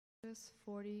Exodus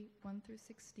 40:1 through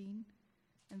 16,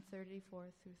 and 34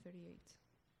 through 38.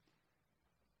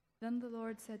 Then the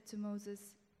Lord said to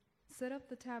Moses, "Set up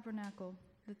the tabernacle,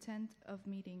 the tent of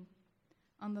meeting,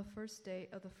 on the first day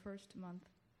of the first month.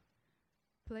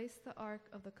 Place the ark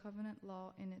of the covenant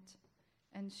law in it,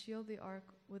 and shield the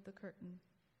ark with the curtain.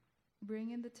 Bring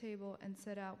in the table and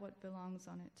set out what belongs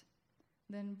on it.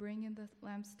 Then bring in the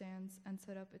lampstands and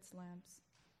set up its lamps.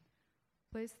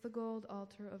 Place the gold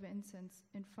altar of incense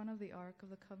in front of the ark of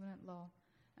the covenant law,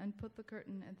 and put the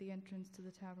curtain at the entrance to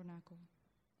the tabernacle.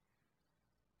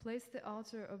 Place the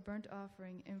altar of burnt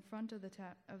offering in front of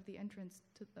the entrance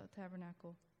to the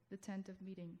tabernacle, the tent of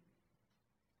meeting.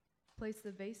 Place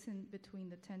the basin between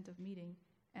the tent of meeting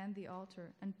and the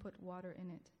altar, and put water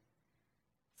in it.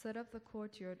 Set up the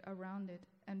courtyard around it,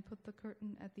 and put the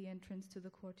curtain at the entrance to the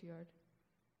courtyard.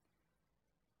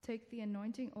 Take the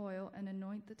anointing oil and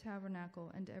anoint the tabernacle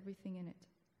and everything in it.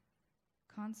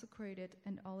 Consecrate it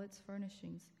and all its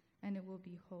furnishings, and it will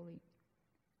be holy.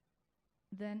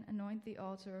 Then anoint the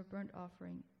altar of burnt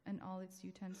offering and all its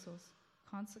utensils.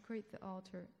 Consecrate the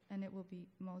altar, and it will be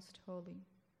most holy.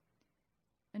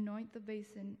 Anoint the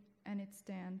basin and its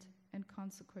stand, and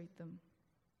consecrate them.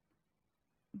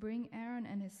 Bring Aaron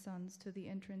and his sons to the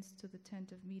entrance to the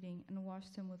tent of meeting, and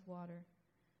wash them with water.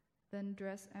 Then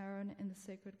dress Aaron in the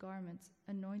sacred garments,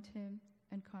 anoint him,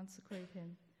 and consecrate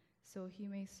him, so he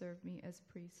may serve me as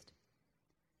priest.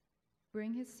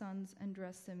 Bring his sons and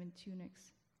dress them in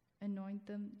tunics. Anoint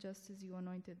them just as you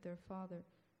anointed their father,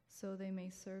 so they may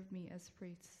serve me as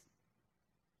priests.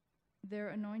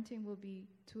 Their anointing will be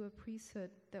to a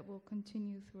priesthood that will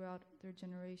continue throughout their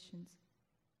generations."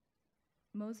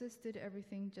 Moses did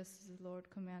everything just as the Lord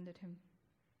commanded him.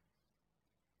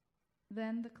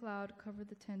 Then the cloud covered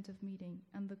the tent of meeting,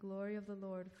 and the glory of the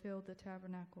Lord filled the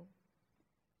tabernacle.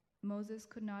 Moses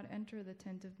could not enter the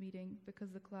tent of meeting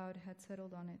because the cloud had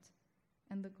settled on it,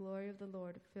 and the glory of the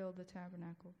Lord filled the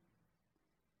tabernacle.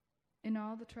 In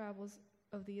all the travels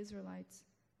of the Israelites,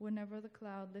 whenever the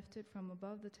cloud lifted from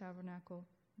above the tabernacle,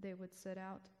 they would set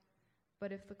out.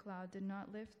 But if the cloud did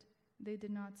not lift, they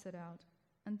did not set out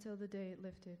until the day it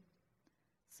lifted.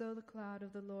 So the cloud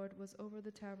of the Lord was over the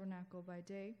tabernacle by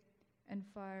day, and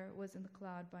fire was in the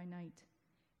cloud by night,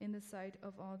 in the sight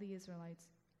of all the Israelites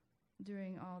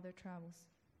during all their travels.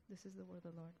 This is the word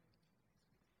of the Lord.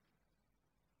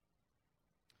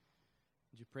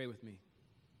 Would you pray with me?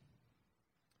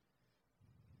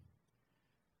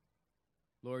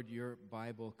 Lord, your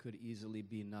Bible could easily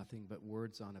be nothing but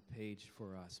words on a page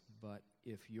for us, but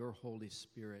if your Holy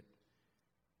Spirit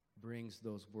brings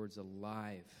those words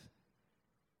alive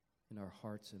in our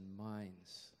hearts and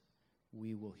minds,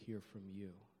 we will hear from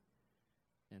you.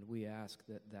 And we ask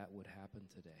that that would happen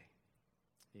today.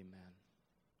 Amen.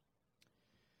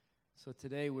 So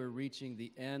today we're reaching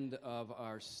the end of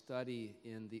our study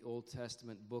in the Old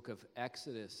Testament book of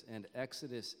Exodus, and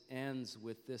Exodus ends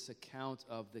with this account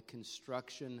of the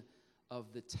construction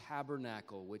of the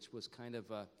tabernacle, which was kind of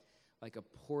like a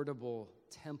portable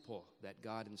temple that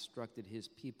God instructed his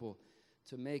people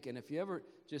to make. And if you ever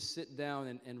just sit down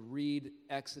and read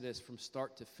Exodus from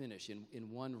start to finish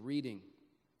in one reading,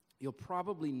 you'll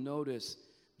probably notice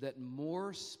that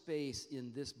more space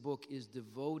in this book is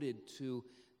devoted to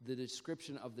the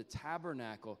description of the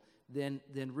tabernacle than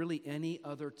really any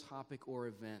other topic or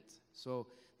event. So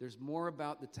there's more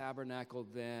about the tabernacle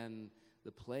than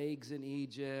the plagues in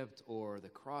Egypt, or the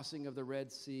crossing of the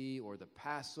Red Sea, or the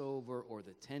Passover, or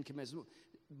the Ten Commandments.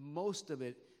 Most of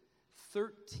it,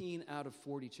 13 out of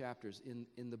 40 chapters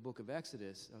in the book of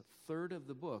Exodus, a third of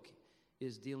the book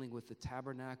is dealing with the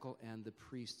tabernacle and the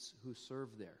priests who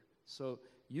serve there. So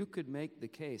you could make the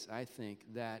case, I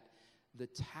think, that the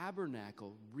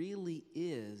tabernacle really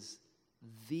is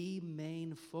the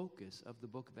main focus of the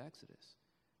book of Exodus.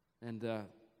 And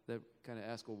that kind of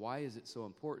ask, well, why is it so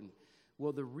important?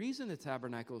 Well, the reason the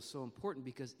tabernacle is so important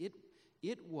because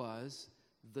it was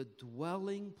the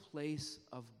dwelling place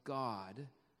of God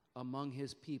among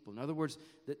his people. In other words,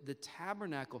 the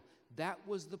tabernacle, that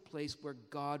was the place where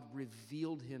God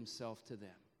revealed himself to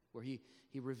them, where he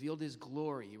revealed his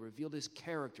glory, he revealed his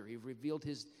character, he revealed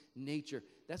his nature.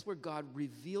 That's where God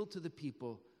revealed to the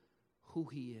people who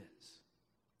he is.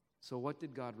 So what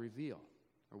did God reveal?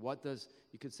 Or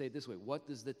you could say it this way, what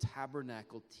does the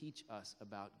tabernacle teach us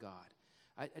about God?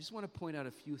 I just want to point out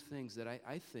a few things that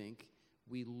I think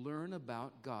we learn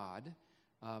about God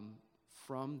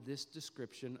from this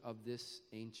description of this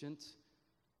ancient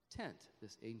tent,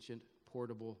 this ancient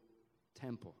portable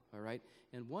temple, all right?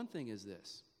 And one thing is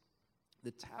this.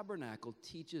 The tabernacle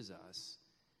teaches us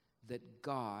that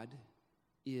God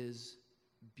is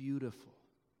beautiful.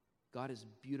 God is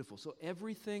beautiful. So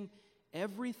everything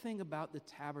about the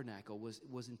tabernacle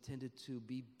was intended to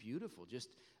be beautiful, just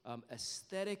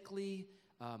aesthetically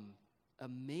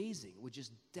amazing. It would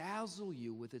just dazzle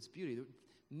you with its beauty. There were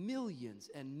millions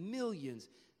and millions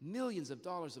of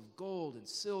dollars of gold and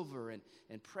silver and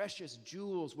precious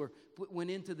jewels went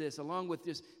into this, along with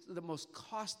just the most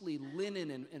costly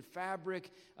linen and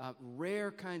fabric,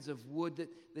 rare kinds of wood,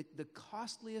 the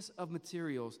costliest of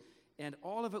materials. And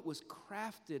all of it was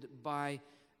crafted by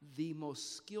the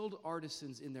most skilled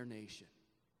artisans in their nation,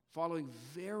 following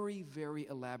very, very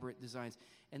elaborate designs.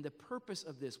 And the purpose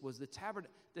of this was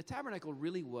the tabernacle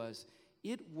really was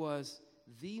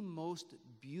the most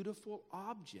beautiful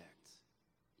object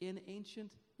in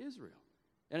ancient Israel.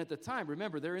 And at the time,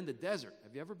 remember, they're in the desert.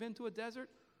 Have you ever been to a desert?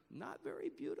 Not very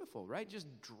beautiful, right? Just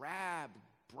drab,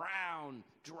 brown,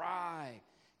 dry.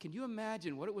 Can you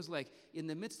imagine what it was like in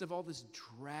the midst of all this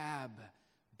drab,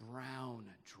 brown,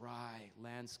 dry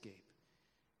landscape?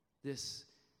 This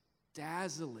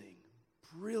dazzling,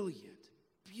 brilliant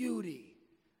beauty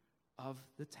of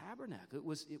the tabernacle. It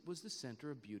was the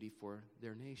center of beauty for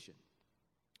their nation.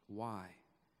 Why?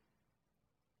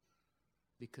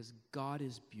 Because God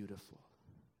is beautiful.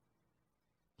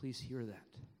 Please hear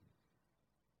that.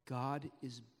 God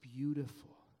is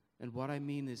beautiful. And what I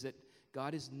mean is that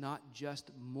God is not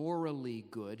just morally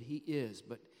good, He is,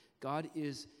 but God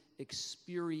is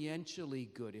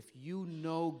experientially good. If you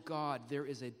know God, there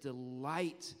is a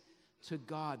delight to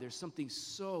God. There's something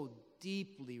so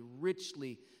deeply,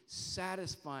 richly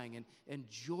satisfying and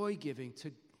joy-giving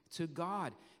to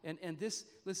God. And this,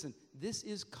 listen, this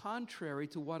is contrary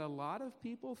to what a lot of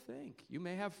people think. You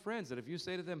may have friends that if you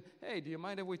say to them, hey, do you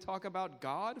mind if we talk about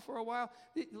God for a while?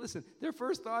 Listen, their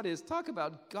first thought is, talk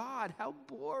about God, how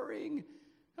boring.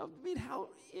 How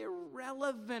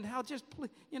irrelevant, how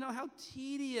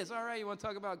tedious. All right, you want to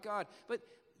talk about God. But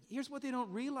here's what they don't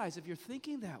realize if you're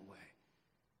thinking that way.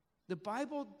 The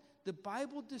Bible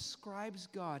describes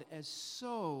God as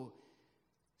so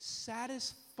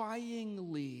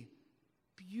satisfyingly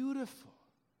beautiful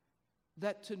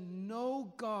that to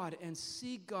know God and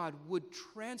see God would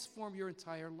transform your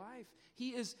entire life.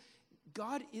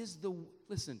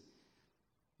 Listen,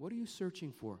 what are you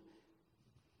searching for?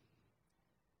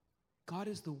 God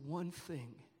is the one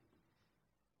thing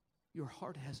your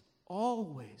heart has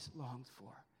always longed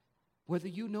for. Whether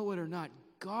you know it or not,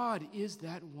 God is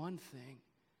that one thing.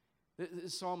 The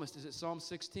psalmist, is it Psalm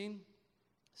 16?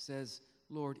 Says,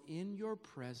 Lord, in your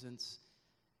presence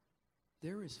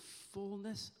there is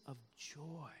fullness of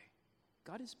joy.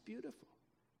 God is beautiful.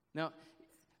 Now,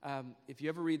 if you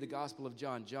ever read the Gospel of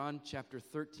John chapter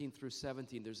 13 through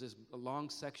 17, there's this long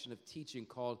section of teaching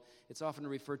called, it's often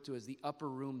referred to as the Upper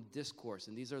Room Discourse.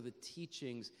 And these are the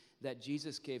teachings that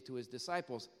Jesus gave to his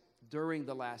disciples during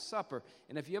the Last Supper.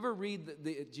 And if you ever read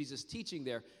Jesus' teaching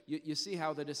there, you see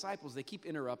how the disciples, they keep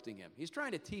interrupting him. He's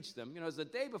trying to teach them. It's the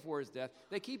day before his death.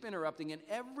 They keep interrupting. And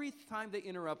every time they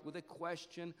interrupt with a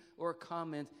question or a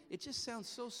comment, it just sounds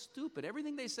so stupid.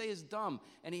 Everything they say is dumb.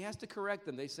 And he has to correct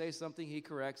them. They say something, he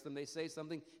corrects them. They say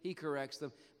something, he corrects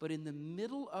them. But in the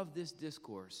middle of this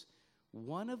discourse,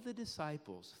 one of the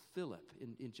disciples, Philip,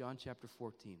 in John chapter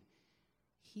 14,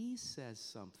 he says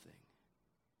something.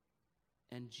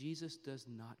 And Jesus does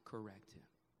not correct him.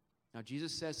 Now,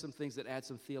 Jesus says some things that add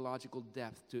some theological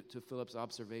depth to Philip's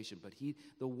observation. But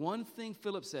the one thing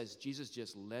Philip says, Jesus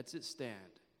just lets it stand.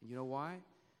 And you know why?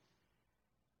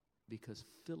 Because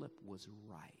Philip was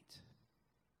right.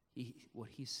 What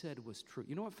he said was true.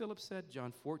 You know what Philip said?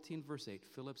 John 14, verse 8.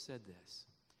 Philip said this.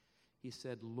 He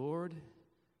said, Lord,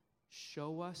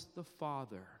 show us the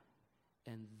Father,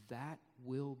 and that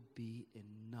will be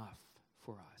enough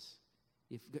for us.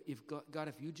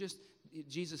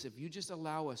 Jesus, if you just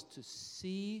allow us to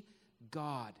see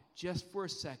God just for a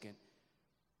second,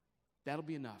 that'll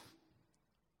be enough.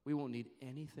 We won't need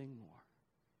anything more.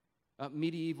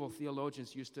 Medieval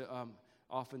theologians used to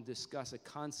often discuss a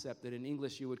concept that in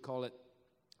English you would call it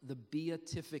the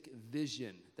beatific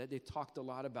vision, that they talked a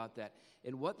lot about that.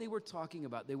 And what they were talking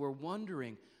about, they were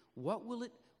wondering, what will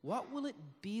it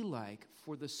be like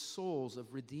for the souls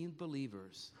of redeemed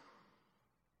believers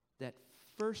that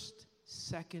first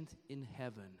second in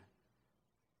heaven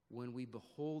when we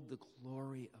behold the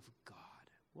glory of God?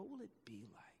 What will it be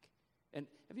like? And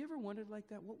have you ever wondered like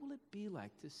that? What will it be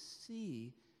like to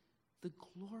see the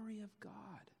glory of God?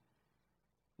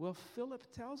 Well, Philip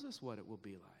tells us what it will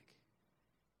be like.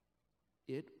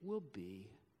 It will be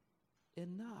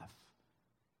enough.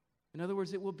 In other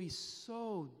words, it will be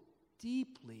so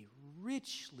deeply,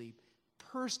 richly,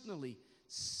 personally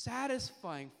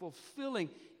satisfying, fulfilling.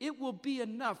 It will be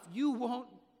enough. You won't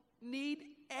need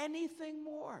anything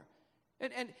more.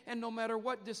 And no matter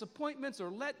what disappointments or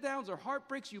letdowns or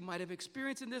heartbreaks you might have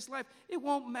experienced in this life, it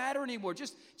won't matter anymore.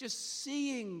 Just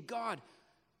seeing God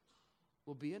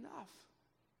will be enough.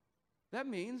 That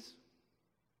means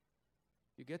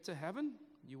you get to heaven,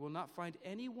 you will not find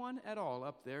anyone at all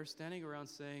up there standing around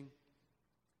saying,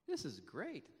 this is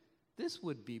great. This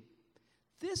would be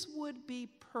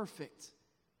perfect.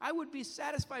 I would be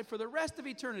satisfied for the rest of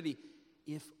eternity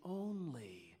if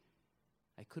only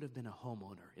I could have been a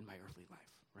homeowner in my earthly life,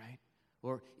 right?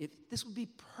 Or if this would be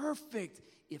perfect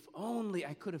if only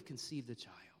I could have conceived a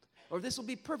child. Or this will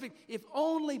be perfect if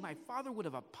only my father would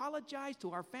have apologized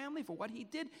to our family for what he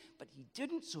did, but he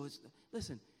didn't. So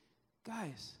listen,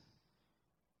 guys,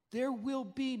 there will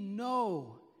be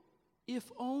no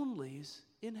if-onlys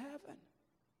in heaven.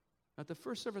 At the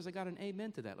first service, I got an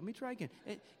amen to that. Let me try again.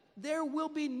 There will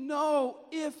be no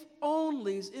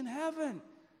if-onlys in heaven.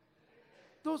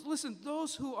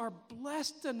 Those who are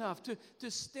blessed enough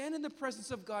to stand in the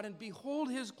presence of God and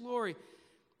behold His glory,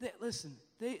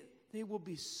 they will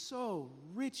be so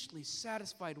richly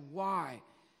satisfied. Why?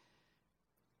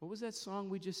 What was that song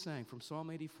we just sang from Psalm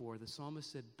 84? The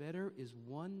psalmist said, better is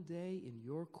one day in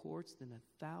your courts than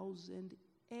 1,000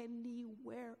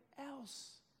 anywhere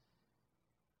else.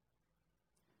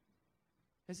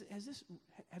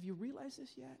 Have you realized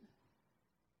this yet?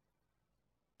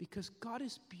 Because God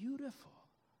is beautiful.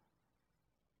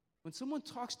 When someone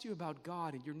talks to you about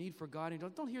God and your need for God,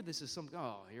 and don't hear this as some,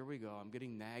 oh, here we go, I'm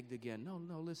getting nagged again.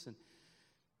 No, listen.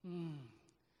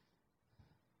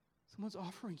 Someone's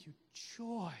offering you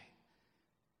joy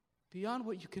beyond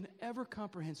what you can ever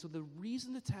comprehend. So the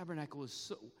reason the tabernacle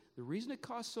is the reason it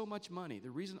cost so much money,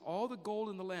 the reason all the gold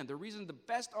in the land, the reason the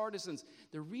best artisans,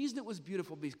 the reason it was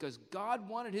beautiful, because God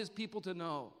wanted His people to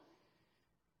know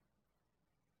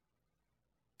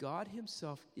God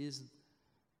Himself is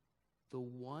the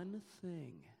one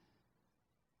thing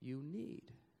you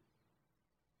need.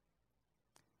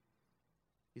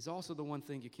 He's also the one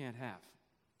thing you can't have.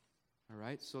 All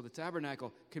right? So the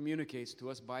tabernacle communicates to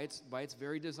us by its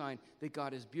very design that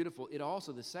God is beautiful. It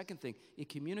also, the second thing, it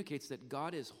communicates that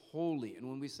God is holy. And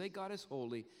when we say God is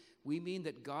holy, we mean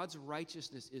that God's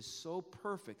righteousness is so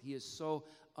perfect, He is so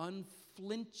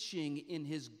unflinching in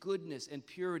His goodness and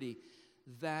purity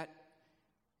that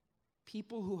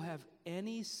people who have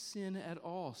any sin at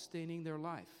all staining their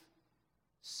life,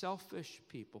 selfish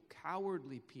people,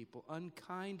 cowardly people,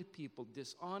 unkind people,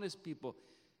 dishonest people,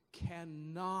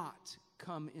 cannot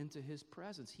come into His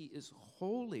presence. He is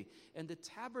holy. And the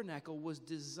tabernacle was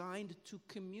designed to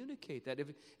communicate that.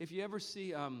 If you ever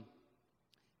see,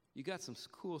 you got some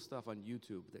cool stuff on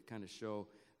YouTube that kind of show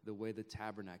the way the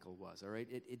tabernacle was, all right?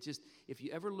 It just, if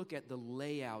you ever look at the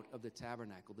layout of the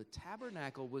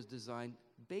tabernacle was designed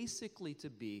basically to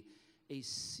be a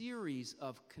series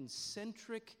of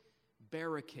concentric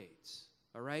barricades,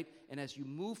 all right? And as you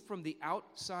move from the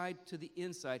outside to the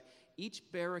inside, each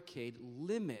barricade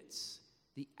limits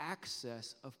the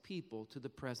access of people to the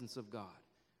presence of God.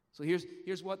 So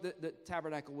here's what the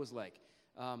tabernacle was like.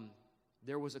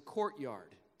 There was a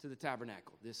courtyard to the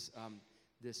tabernacle, this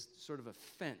sort of a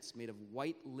fence made of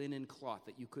white linen cloth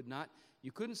that you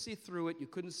couldn't see through it, you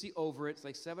couldn't see over it. It's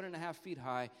like 7.5 feet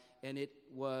high, and it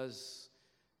was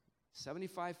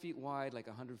 75 feet wide, like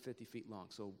 150 feet long,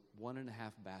 so 1.5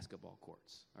 basketball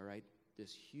courts, all right?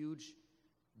 This huge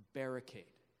barricade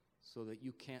so that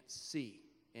you can't see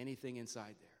anything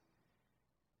inside there.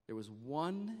 There was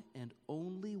one and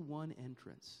only one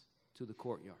entrance to the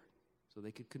courtyard, so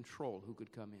they could control who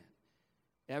could come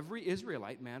in. Every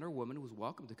Israelite, man or woman, was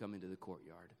welcome to come into the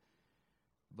courtyard,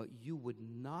 but you would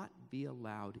not be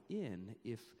allowed in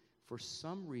if, for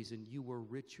some reason, you were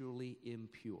ritually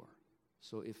impure.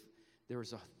 So if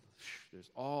there's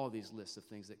all these lists of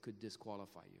things that could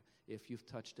disqualify you. If you've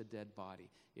touched a dead body,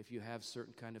 if you have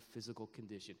certain kind of physical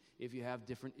condition, if you have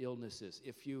different illnesses,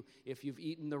 if you've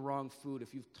eaten the wrong food,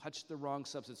 if you've touched the wrong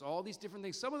substance, all these different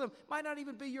things. Some of them might not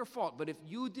even be your fault, but if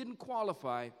you didn't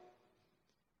qualify,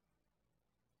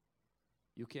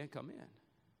 you can't come in.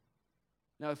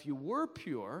 Now, if you were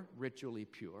pure, ritually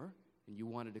pure, and you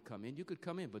wanted to come in, you could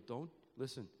come in, but don't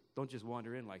just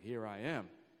wander in like, here I am.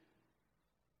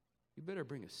 You better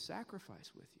bring a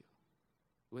sacrifice with you.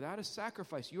 Without a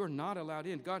sacrifice, you are not allowed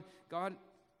in.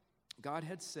 God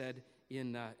had said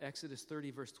in Exodus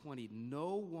 30, verse 20,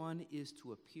 no one is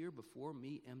to appear before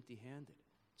me empty-handed.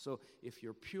 So if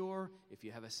you're pure, if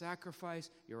you have a sacrifice,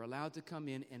 you're allowed to come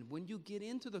in. And when you get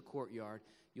into the courtyard,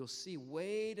 you'll see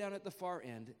way down at the far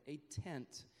end a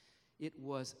tent. It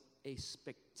was a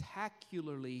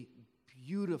spectacularly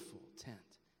beautiful tent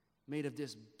made of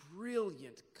this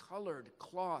brilliant colored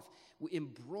cloth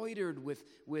embroidered with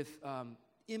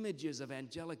images of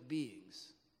angelic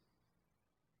beings.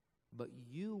 But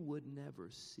you would never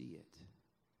see it.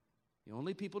 The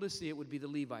only people to see it would be the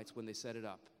Levites when they set it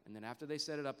up. And then after they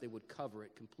set it up, they would cover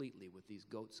it completely with these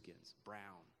goat skins,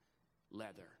 brown,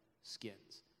 leather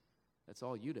skins. That's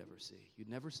all you'd ever see. You'd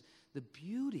never see. The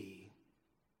beauty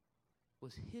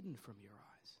was hidden from your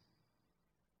eyes.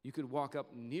 You could walk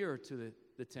up near to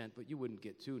the tent, but you wouldn't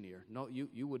get too near. No,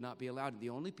 you would not be allowed. The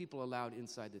only people allowed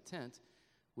inside the tent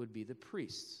would be the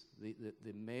priests,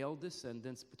 the male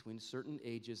descendants between certain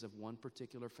ages of one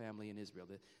particular family in Israel,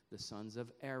 the sons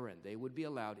of Aaron. They would be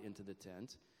allowed into the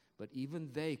tent, but even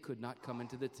they could not come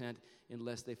into the tent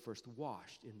unless they first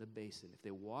washed in the basin. If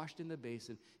they washed in the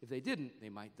basin, if they didn't, they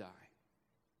might die.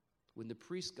 When the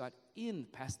priests got in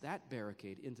past that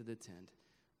barricade into the tent,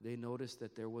 they noticed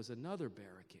that there was another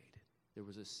barricade. There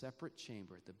was a separate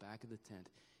chamber at the back of the tent.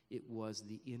 It was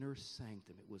the inner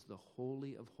sanctum. It was the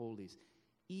Holy of Holies.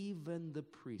 Even the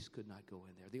priest could not go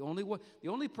in there. The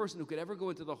only person who could ever go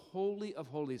into the Holy of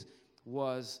Holies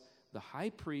was the high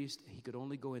priest. He could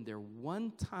only go in there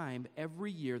one time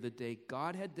every year, the day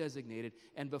God had designated.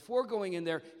 And before going in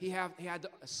there, he had to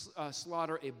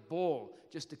slaughter a bull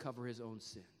just to cover his own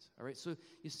sins. All right, so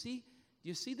you see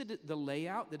the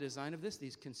layout, the design of this?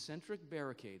 These concentric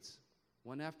barricades,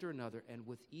 one after another, and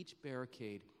with each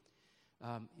barricade,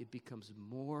 it becomes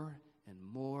more and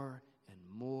more and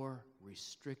more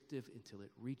restrictive until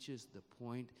it reaches the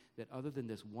point that other than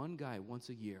this one guy once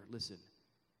a year, listen,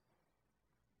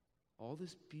 all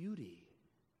this beauty,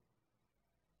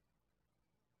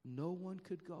 no one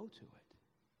could go to it.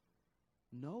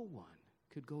 No one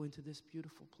could go into this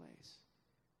beautiful place.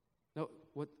 Now,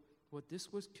 what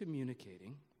this was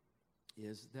communicating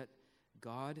is that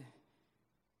God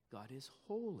is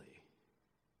holy.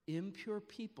 Impure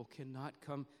people cannot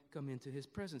come into his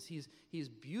presence. He's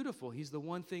beautiful. He's the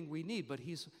one thing we need, but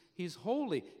he's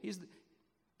holy.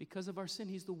 Because of our sin,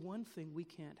 he's the one thing we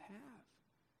can't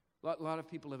have. A lot of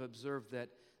people have observed that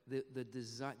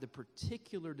the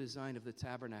particular design of the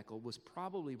tabernacle was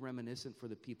probably reminiscent for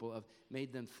the people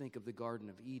made them think of the Garden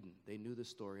of Eden. They knew the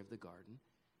story of the garden.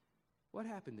 What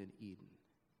happened in Eden,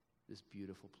 this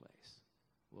beautiful place?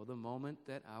 Well, the moment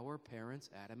that our parents,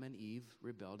 Adam and Eve,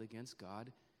 rebelled against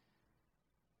God,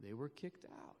 they were kicked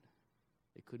out.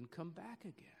 They couldn't come back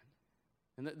again.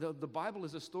 And the Bible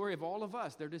is a story of all of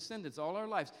us, their descendants, all our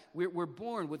lives. We're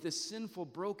born with this sinful,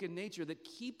 broken nature that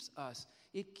keeps us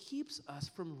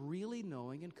from really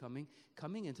knowing and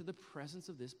coming into the presence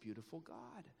of this beautiful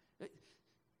God.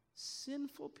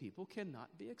 Sinful people cannot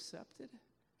be accepted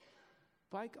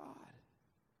by God.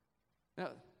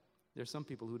 Now, there's some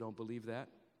people who don't believe that.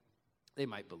 They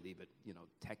might believe it,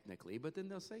 technically, but then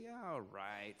they'll say, yeah, all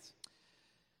right.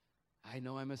 I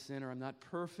know I'm a sinner. I'm not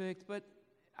perfect, but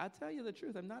I'll tell you the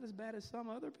truth. I'm not as bad as some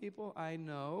other people I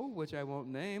know, which I won't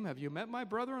name. Have you met my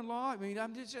brother-in-law? I mean,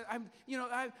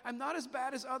 I'm not as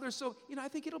bad as others, so, I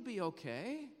think it'll be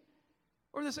okay.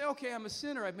 Or they say, okay, I'm a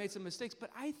sinner. I've made some mistakes, but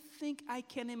I think I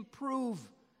can improve.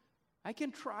 I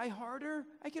can try harder.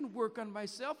 I can work on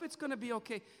myself. It's going to be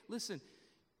okay. Listen,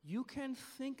 you can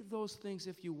think those things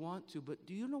if you want to, but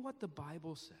do you know what the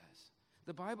Bible says?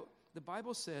 The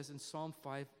Bible says in Psalm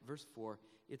 5, verse 4,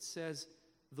 it says,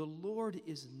 the Lord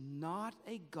is not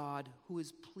a God who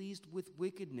is pleased with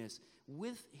wickedness.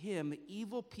 With him,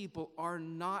 evil people are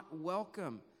not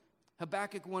welcome.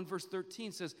 Habakkuk 1, verse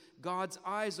 13 says, God's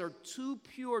eyes are too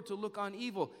pure to look on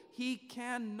evil. He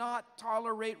cannot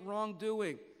tolerate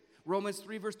wrongdoing. Romans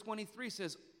 3, verse 23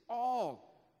 says,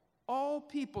 all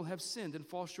people have sinned and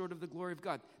fall short of the glory of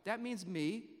God. That means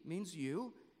me, means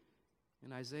you.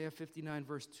 And Isaiah 59,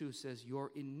 verse 2 says,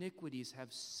 your iniquities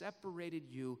have separated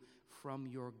you from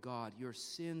your God. Your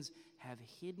sins have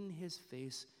hidden his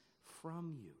face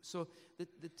from you. So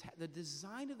the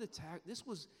design of the tabernacle, this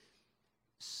was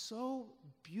so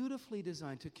beautifully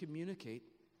designed to communicate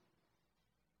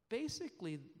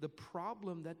basically the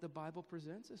problem that the Bible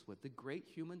presents us with, the great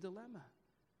human dilemma.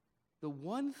 The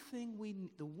one thing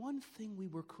we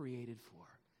were created for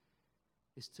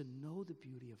is to know the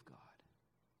beauty of God.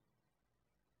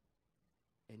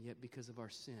 And yet because of our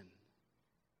sin,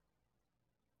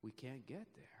 we can't get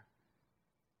there.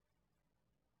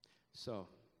 So,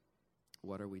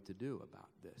 what are we to do about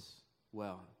this?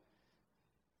 Well,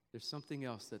 there's something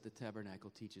else that the tabernacle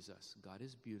teaches us. God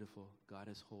is beautiful. God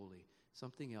is holy.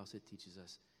 Something else it teaches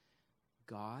us.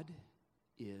 God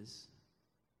is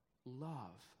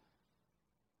love.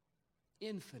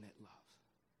 Infinite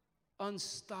love.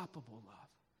 Unstoppable love.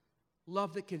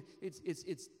 Love that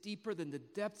it's deeper than the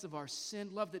depths of our sin.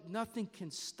 Love that nothing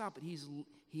can stop it.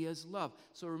 He is love.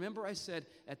 So remember I said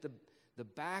at the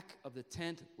back of the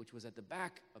tent, which was at the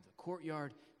back of the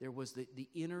courtyard, there was the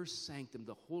inner sanctum,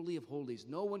 the Holy of Holies.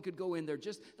 No one could go in there,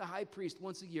 just the high priest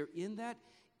once a year.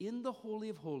 In the Holy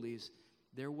of Holies,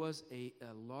 there was a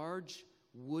large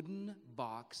wooden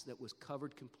box that was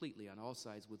covered completely on all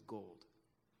sides with gold.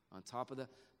 On top of the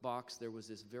box, there was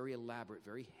this very elaborate,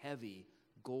 very heavy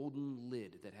golden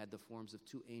lid that had the forms of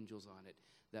two angels on it.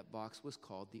 That box was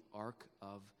called the Ark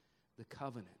of the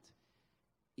Covenant.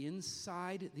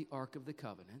 Inside the Ark of the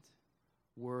Covenant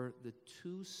were the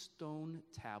 2 stone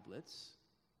tablets,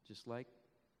 just like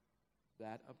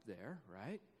that up there,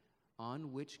 right?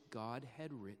 On which God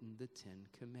had written the 10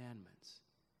 Commandments.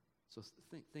 So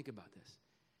think about this.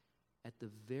 At the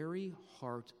very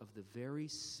heart of the very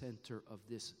center of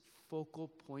this focal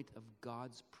point of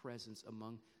God's presence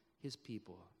among his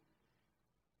people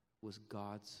was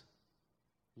God's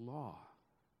law.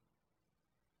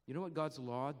 You know what God's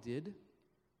law did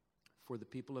for the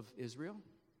people of Israel?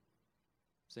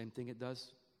 Same thing it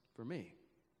does for me.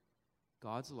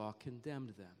 God's law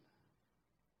condemned them.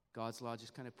 God's law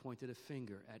just kind of pointed a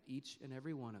finger at each and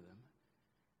every one of them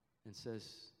and says,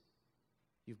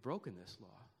 you've broken this law.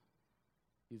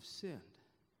 You've sinned.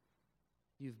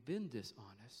 You've been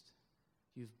dishonest.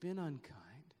 You've been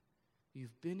unkind.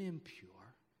 You've been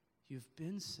impure. You've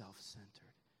been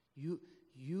self-centered.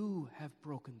 You have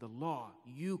broken the law.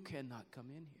 You cannot come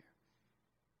in here.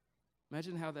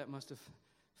 Imagine how that must have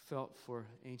felt for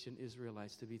ancient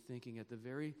Israelites to be thinking at the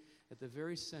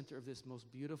very center of this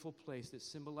most beautiful place that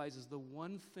symbolizes the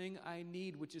one thing I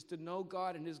need, which is to know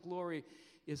God and his glory,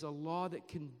 is a law that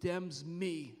condemns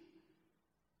me.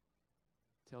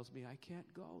 Tells me I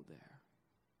can't go there.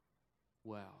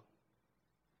 Well,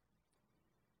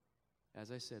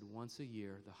 as I said, once a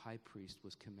year, the high priest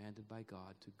was commanded by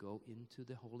God to go into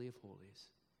the Holy of Holies.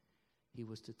 He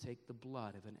was to take the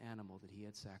blood of an animal that he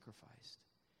had sacrificed.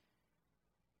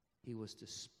 He was to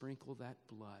sprinkle that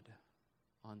blood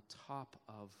on top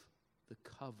of the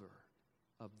cover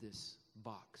of this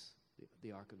box,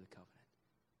 the Ark of the Covenant.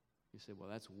 You say, well,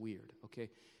 that's weird. Okay,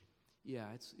 yeah,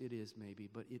 it is maybe,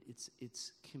 but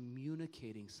it's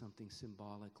communicating something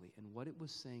symbolically. And what it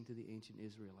was saying to the ancient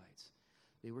Israelites,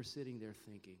 they were sitting there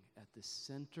thinking, at the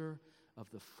center of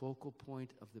the focal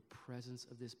point of the presence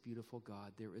of this beautiful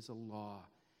God, there is a law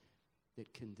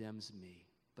that condemns me.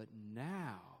 But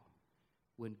now,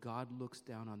 when God looks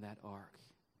down on that ark,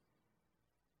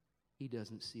 he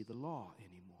doesn't see the law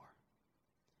anymore.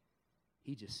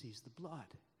 He just sees the blood.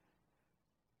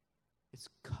 It's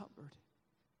covered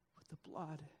with the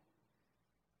blood.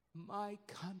 My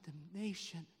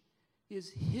condemnation is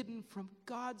hidden from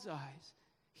God's eyes.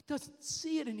 He doesn't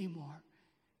see it anymore.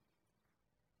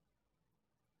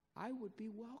 I would be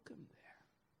welcome there.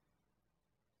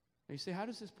 Now you say, how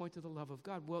does this point to the love of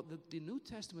God? Well, the New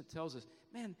Testament tells us,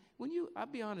 man, I'll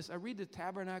be honest, I read the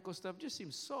tabernacle stuff, it just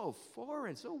seems so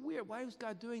foreign, so weird. Why is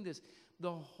God doing this?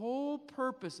 The whole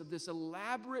purpose of this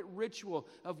elaborate ritual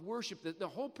of worship, the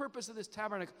whole purpose of this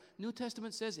tabernacle, New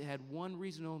Testament says it had one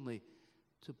reason only,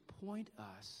 to point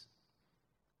us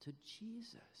to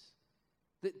Jesus.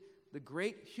 The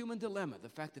great human dilemma, the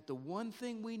fact that the one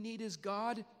thing we need is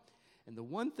God, and the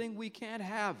one thing we can't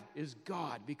have is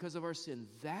God because of our sin.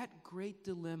 That great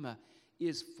dilemma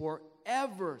is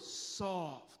forever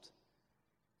solved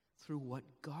through what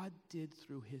God did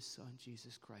through his Son,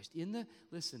 Jesus Christ. In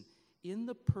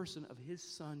the person of his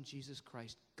Son, Jesus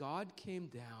Christ, God came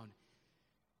down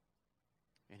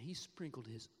and he sprinkled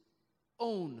his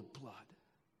own blood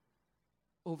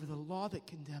over the law that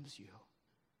condemns you,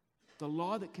 the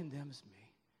law that condemns me.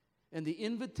 And the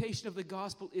invitation of the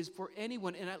gospel is for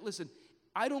anyone. And listen,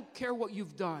 I don't care what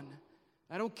you've done.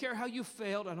 I don't care how you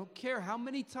failed. I don't care how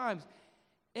many times.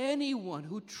 Anyone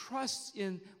who trusts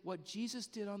in what Jesus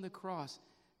did on the cross,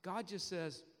 God just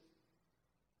says,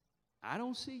 I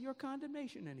don't see your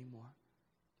condemnation anymore.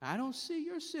 I don't see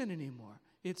your sin anymore.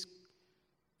 It's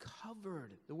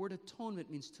covered. The word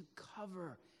atonement means to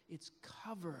cover. It's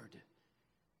covered.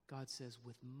 God says,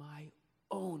 with my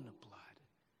own blood,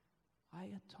 I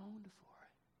atoned for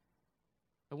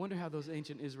it. I wonder how those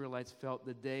ancient Israelites felt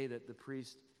the day that the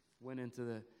priest went into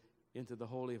the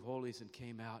Holy of Holies and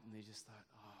came out, and they just thought,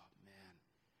 oh, man,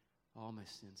 all my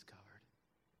sins covered.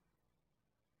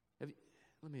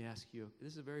 Let me ask you,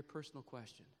 this is a very personal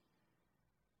question.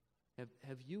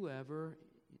 Have you ever,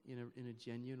 in a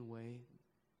genuine way,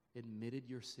 admitted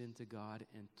your sin to God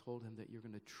and told him that you're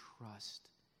going to trust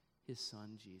his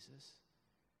Son, Jesus?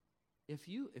 If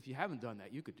you haven't done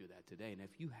that, you could do that today. And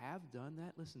if you have done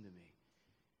that, listen to me.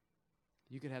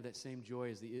 You could have that same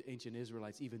joy as the ancient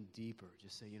Israelites, even deeper.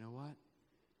 Just say, you know what?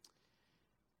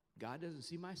 God doesn't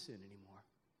see my sin anymore.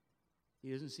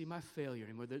 He doesn't see my failure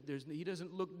anymore. He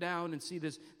doesn't look down and see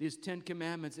these 10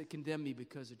 commandments that condemn me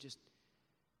because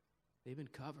they've been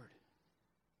covered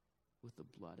with the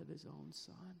blood of his own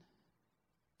Son.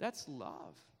 That's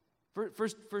love.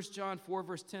 First John 4,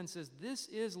 verse 10 says, this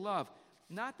is love.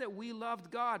 Not that we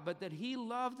loved God, but that he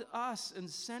loved us and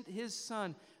sent his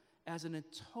Son as an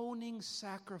atoning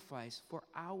sacrifice for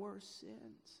our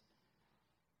sins.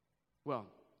 Well,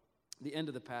 the end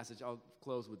of the passage, I'll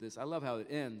close with this. I love how it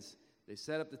ends. They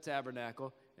set up the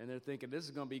tabernacle, and they're thinking, this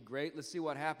is going to be great. Let's see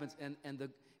what happens. And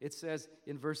it says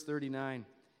in verse 39,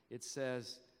 it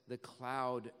says, the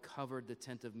cloud covered the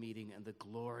tent of meeting, and the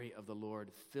glory of the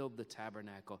Lord filled the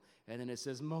tabernacle. And then it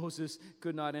says, Moses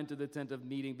could not enter the tent of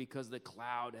meeting because the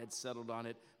cloud had settled on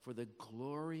it, for the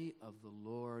glory of the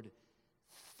Lord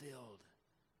filled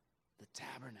the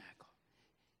tabernacle.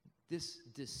 This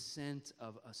descent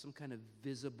of some kind of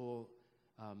visible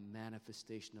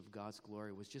manifestation of God's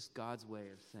glory was just God's way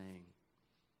of saying,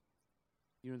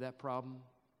 you know that problem?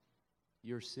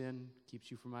 Your sin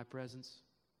keeps you from my presence?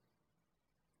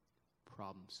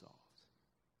 Problem solved.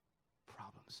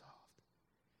 Problem solved.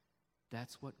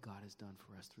 That's what God has done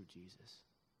for us through Jesus.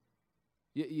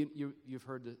 You've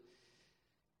heard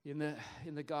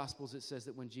in the Gospels it says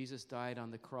that when Jesus died on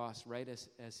the cross, right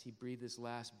as he breathed his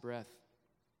last breath,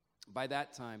 by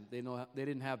that time, they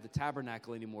didn't have the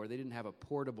tabernacle anymore. They didn't have a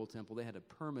portable temple. They had a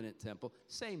permanent temple.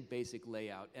 Same basic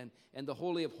layout. And the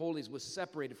Holy of Holies was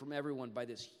separated from everyone by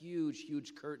this huge,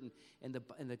 huge curtain. And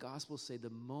the Gospels say the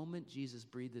moment Jesus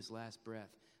breathed his last breath,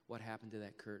 what happened to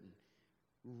that curtain?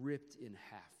 Ripped in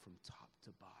half from top to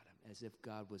bottom, as if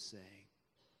God was saying,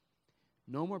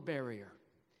 no more barrier.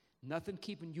 Nothing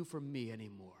keeping you from me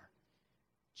anymore.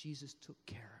 Jesus took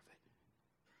care of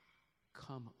it.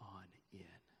 Come on in.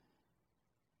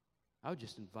 I would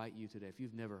just invite you today, if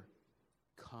you've never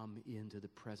come into the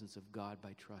presence of God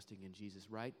by trusting in Jesus,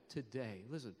 right? Today,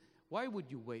 listen, why would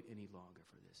you wait any longer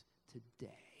for this?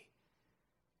 Today,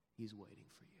 he's waiting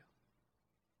for you.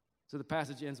 So the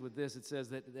passage ends with this. It says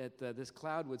that this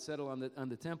cloud would settle on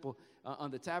the temple,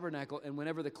 on the tabernacle, and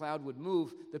whenever the cloud would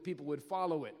move, the people would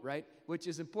follow it, right? Which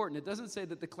is important. It doesn't say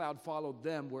that the cloud followed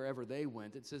them wherever they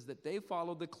went. It says that they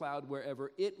followed the cloud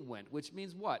wherever it went, which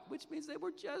means what? Which means they were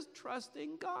just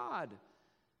trusting God.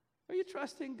 Are you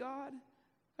trusting God?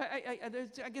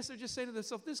 I guess they're just saying to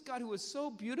themselves, this God who is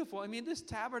so beautiful, I mean, this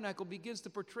tabernacle begins to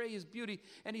portray his beauty,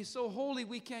 and he's so holy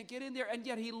we can't get in there, and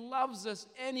yet he loves us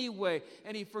anyway,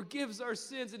 and he forgives our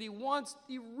sins, and he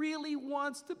really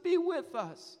wants to be with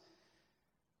us.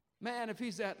 Man, if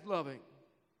he's that loving,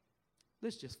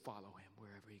 let's just follow him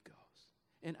wherever he goes.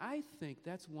 And I think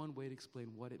that's one way to explain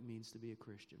what it means to be a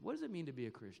Christian. What does it mean to be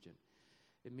a Christian?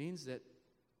 It means that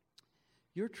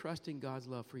you're trusting God's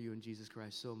love for you in Jesus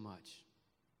Christ so much,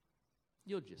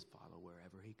 you'll just follow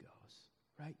wherever he goes,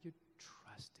 right? You're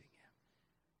trusting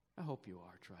him. I hope you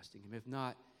are trusting him. If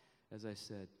not, as I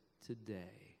said,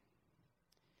 today,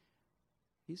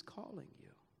 he's calling you.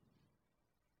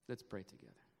 Let's pray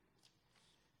together.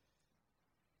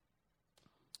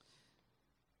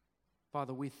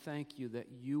 Father, we thank you that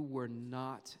you were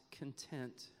not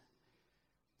content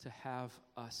to have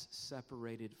us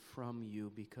separated from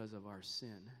you because of our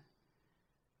sin.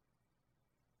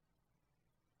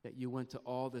 That you went to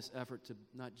all this effort to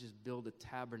not just build a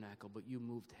tabernacle, but you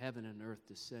moved heaven and earth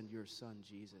to send your Son,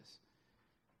 Jesus,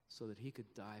 so that he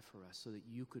could die for us, so that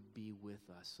you could be with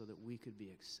us, so that we could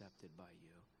be accepted by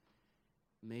you.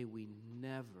 May we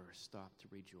never stop to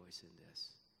rejoice in this.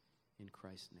 In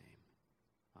Christ's name,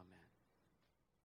 amen.